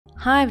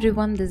Hi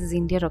everyone, this is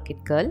India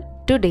Rocket Girl.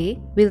 Today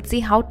we'll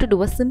see how to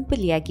do a simple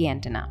Yagi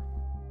antenna.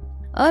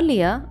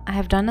 Earlier I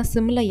have done a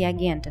similar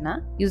Yagi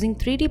antenna using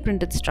 3D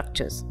printed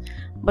structures,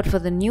 but for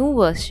the new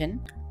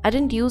version I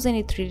didn't use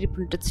any 3D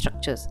printed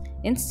structures.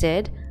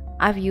 Instead,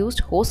 I've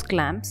used hose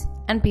clamps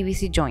and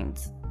PVC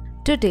joints.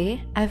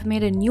 Today I've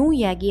made a new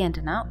Yagi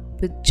antenna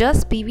with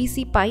just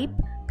PVC pipe,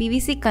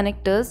 PVC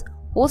connectors,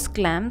 hose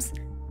clamps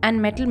and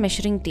metal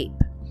measuring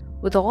tape.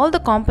 With all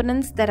the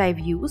components that I've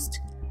used,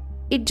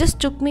 it just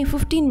took me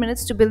 15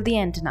 minutes to build the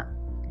antenna.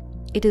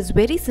 It is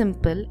very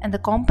simple and the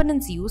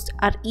components used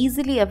are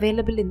easily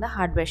available in the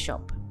hardware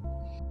shop.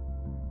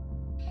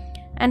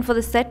 And for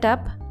the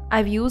setup,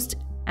 I've used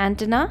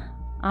antenna,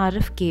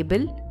 RF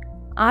cable,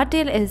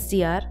 RTL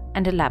SDR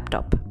and a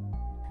laptop.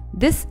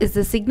 This is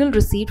the signal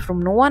received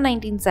from NOAA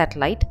 19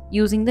 satellite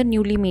using the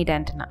newly made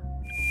antenna.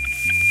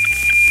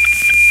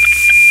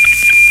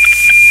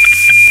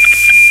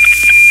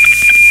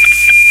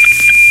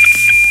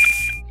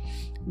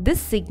 This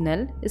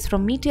signal is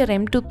from METEOR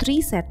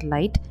M23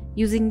 satellite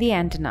using the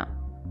antenna.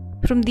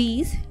 From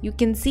these, you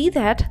can see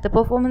that the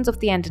performance of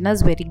the antenna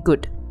is very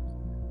good.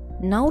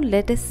 Now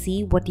let us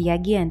see what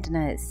Yagi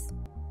antenna is.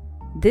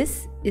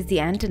 This is the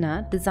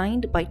antenna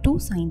designed by two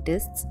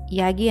scientists,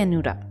 Yagi and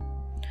NOAA.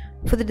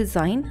 For the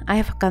design, I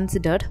have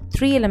considered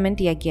 3-element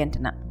Yagi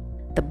antenna.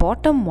 The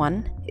bottom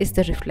one is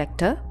the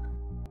reflector,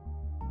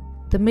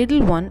 the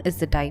middle one is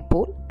the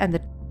dipole, and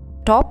the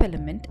top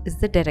element is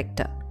the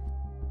director.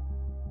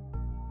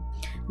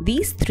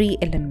 These three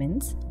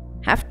elements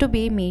have to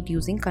be made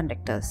using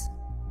conductors.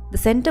 The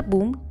center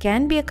boom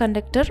can be a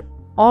conductor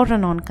or a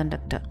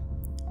non-conductor.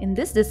 In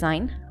this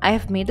design, I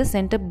have made a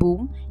center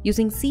boom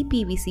using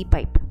CPVC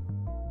pipe.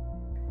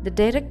 The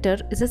director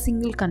is a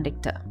single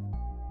conductor.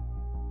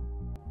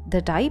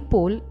 The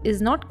dipole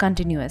is not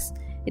continuous.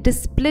 It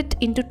is split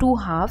into two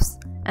halves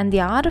and the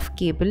RF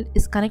cable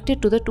is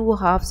connected to the two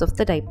halves of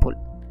the dipole.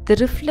 The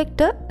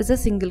reflector is a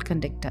single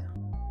conductor.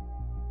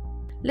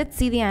 Let's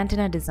see the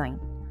antenna design.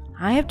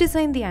 I have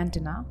designed the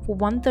antenna for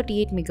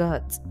 138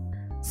 MHz.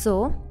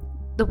 So,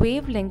 the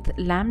wavelength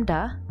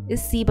lambda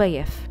is C by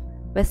f,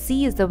 where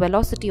c is the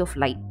velocity of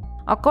light.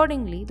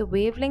 Accordingly, the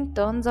wavelength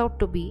turns out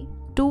to be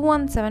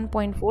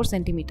 217.4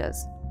 cm.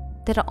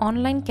 There are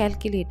online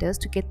calculators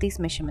to get these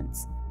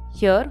measurements.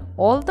 Here,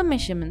 all the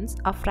measurements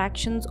are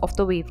fractions of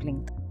the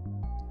wavelength.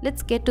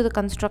 Let's get to the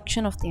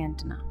construction of the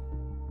antenna.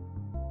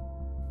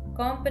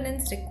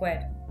 Components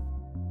required: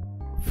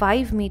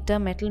 5 meter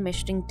metal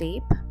measuring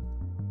tape,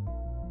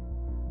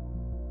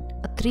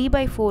 a 3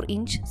 by 4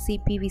 inch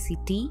CPVC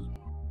T,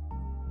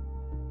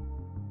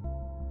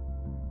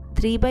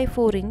 3 by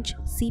 4 inch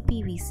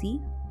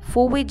CPVC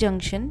 4-way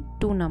junction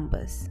 2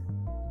 numbers,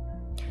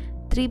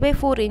 3 by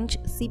 4 inch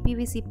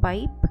CPVC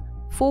pipe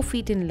 4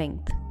 feet in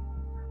length,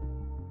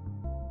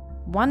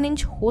 1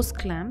 inch hose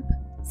clamp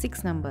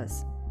 6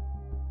 numbers,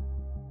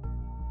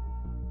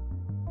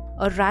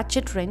 a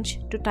ratchet wrench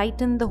to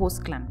tighten the hose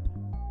clamp,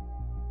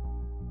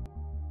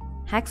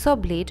 hacksaw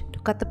blade to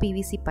cut the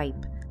PVC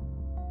pipe,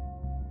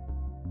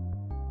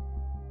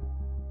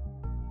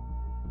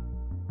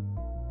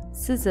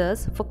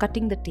 scissors for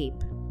cutting the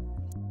tape,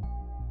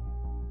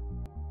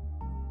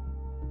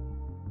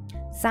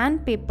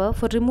 sandpaper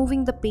for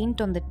removing the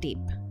paint on the tape,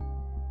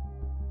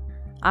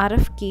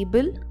 RF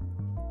cable,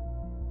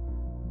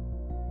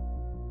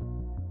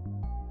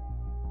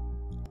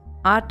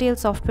 RTL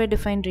software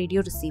defined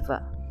radio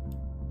receiver,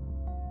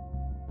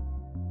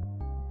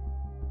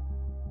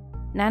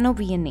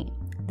 NanoVNA.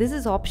 This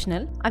is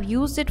optional. I've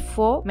used it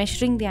for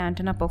measuring the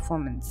antenna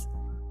performance.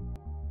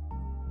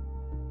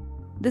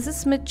 This is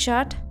Smith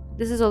chart.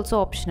 This is also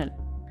optional.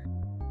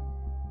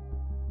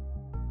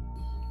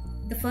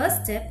 The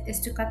first step is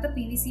to cut the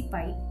PVC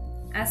pipe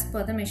as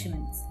per the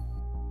measurements.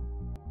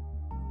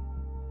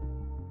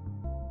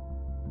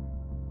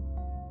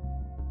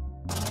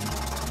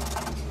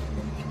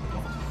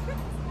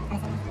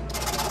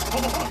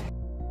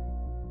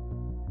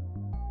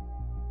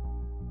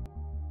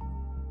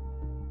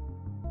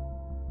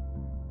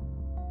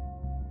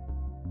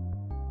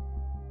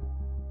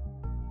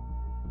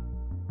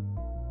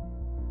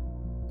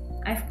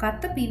 I've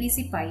cut the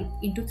PVC pipe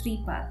into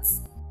 3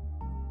 parts.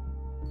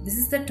 This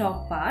is the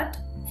top part,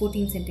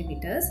 14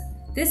 centimeters.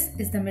 This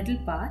is the middle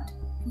part,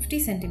 50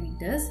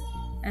 centimeters.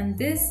 And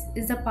this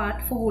is the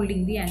part for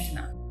holding the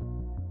antenna.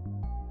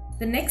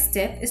 The next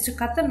step is to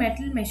cut the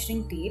metal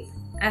measuring tape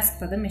as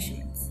per the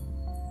measurements.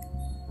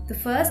 The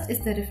first is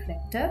the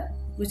reflector,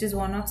 which is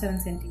 107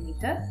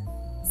 centimeter.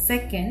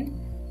 Second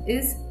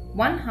is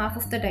 1/2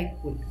 of the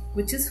dipole,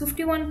 which is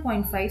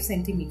 51.5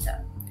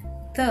 centimeter.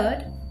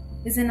 Third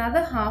is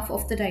another half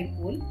of the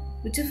dipole,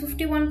 which is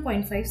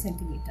 51.5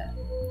 centimeter.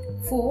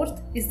 Fourth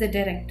is the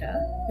director,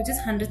 which is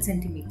 100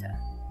 centimeter.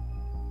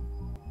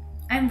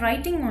 I am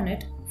writing on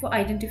it for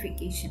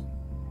identification.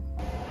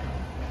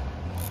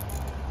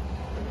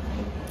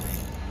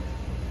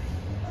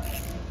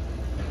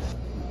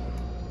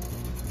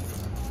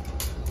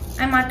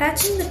 I am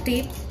attaching the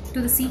tape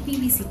to the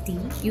CPVC T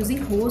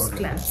using hose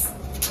clamps.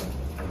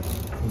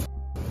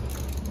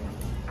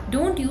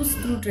 Don't use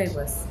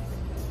screwdrivers.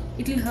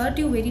 It will hurt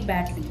you very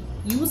badly.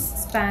 Use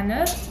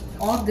spanner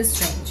or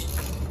this wrench.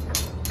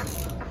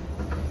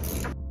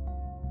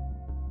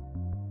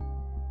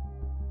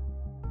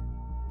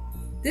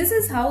 This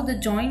is how the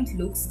joint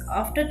looks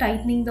after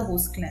tightening the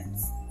hose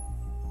clamps.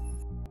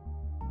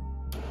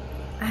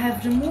 I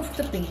have removed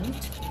the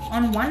paint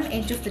on one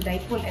edge of the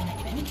dipole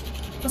element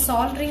for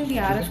soldering the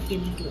RF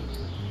cable to it.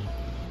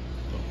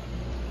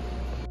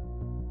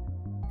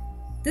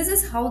 This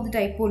is how the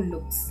dipole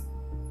looks.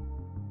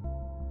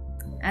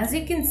 As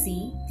you can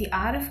see, the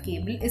RF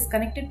cable is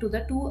connected to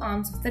the two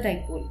arms of the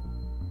dipole.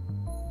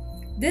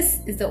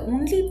 This is the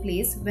only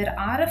place where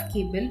RF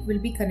cable will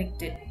be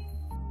connected.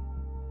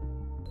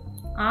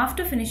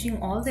 After finishing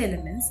all the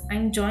elements, I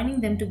am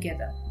joining them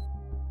together.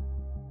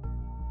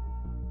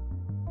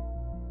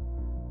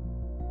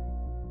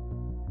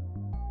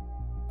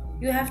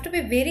 You have to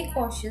be very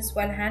cautious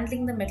while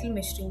handling the metal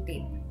measuring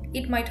tape.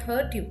 It might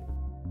hurt you.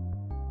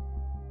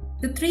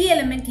 The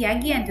 3-element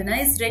Yagi antenna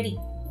is ready.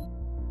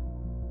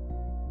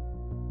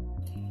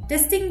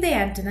 Testing the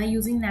antenna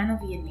using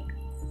NanoVNA.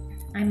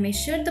 I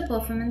measured the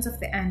performance of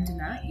the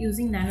antenna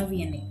using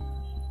NanoVNA.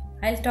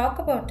 I'll talk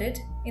about it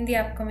in the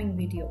upcoming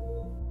video.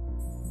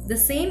 The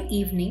same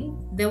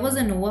evening, there was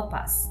a NOAA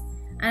pass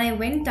and I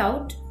went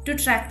out to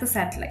track the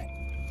satellite.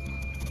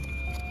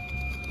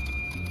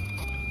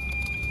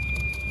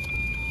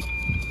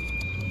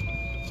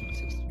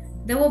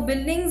 There were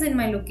buildings in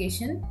my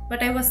location,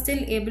 but I was still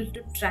able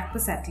to track the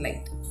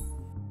satellite.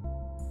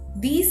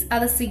 These are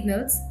the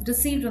signals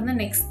received on the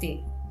next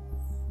day.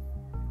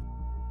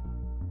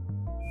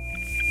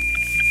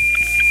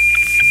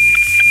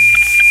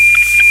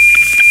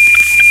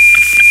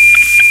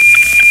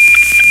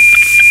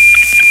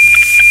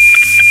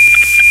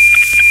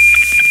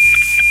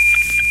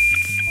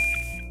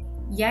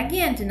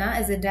 Yagi antenna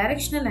is a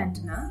directional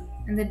antenna,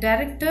 and the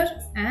director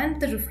and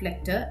the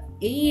reflector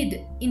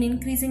aid in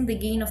increasing the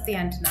gain of the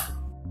antenna.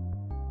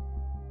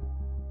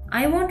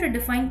 I want to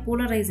define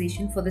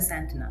polarization for this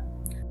antenna.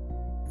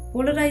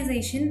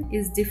 Polarization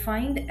is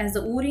defined as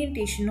the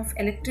orientation of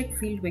electric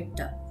field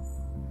vector.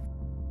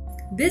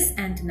 This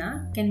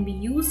antenna can be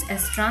used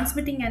as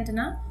transmitting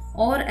antenna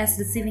or as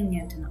receiving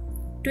antenna.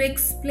 To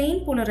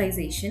explain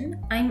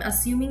polarization, I am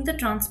assuming the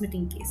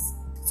transmitting case.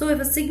 So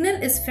if a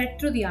signal is fed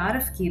through the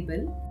RF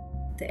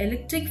cable, the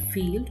electric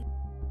field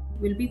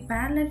will be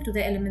parallel to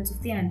the elements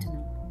of the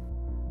antenna.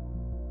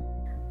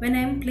 When I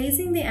am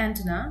placing the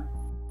antenna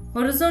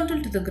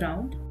horizontal to the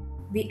ground,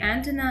 the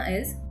antenna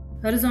is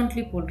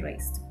horizontally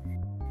polarized.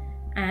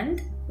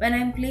 And when I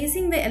am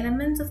placing the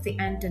elements of the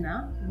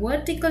antenna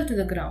vertical to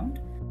the ground,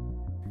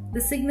 the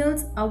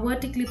signals are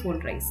vertically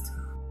polarized.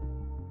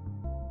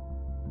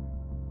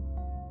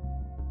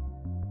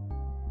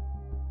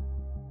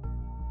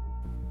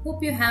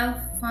 Hope you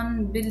have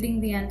fun building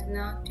the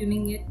antenna,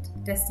 tuning it,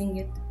 testing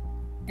it,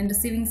 and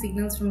receiving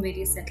signals from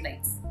various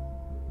satellites.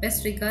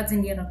 Best regards,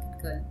 India Rocket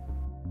Girl.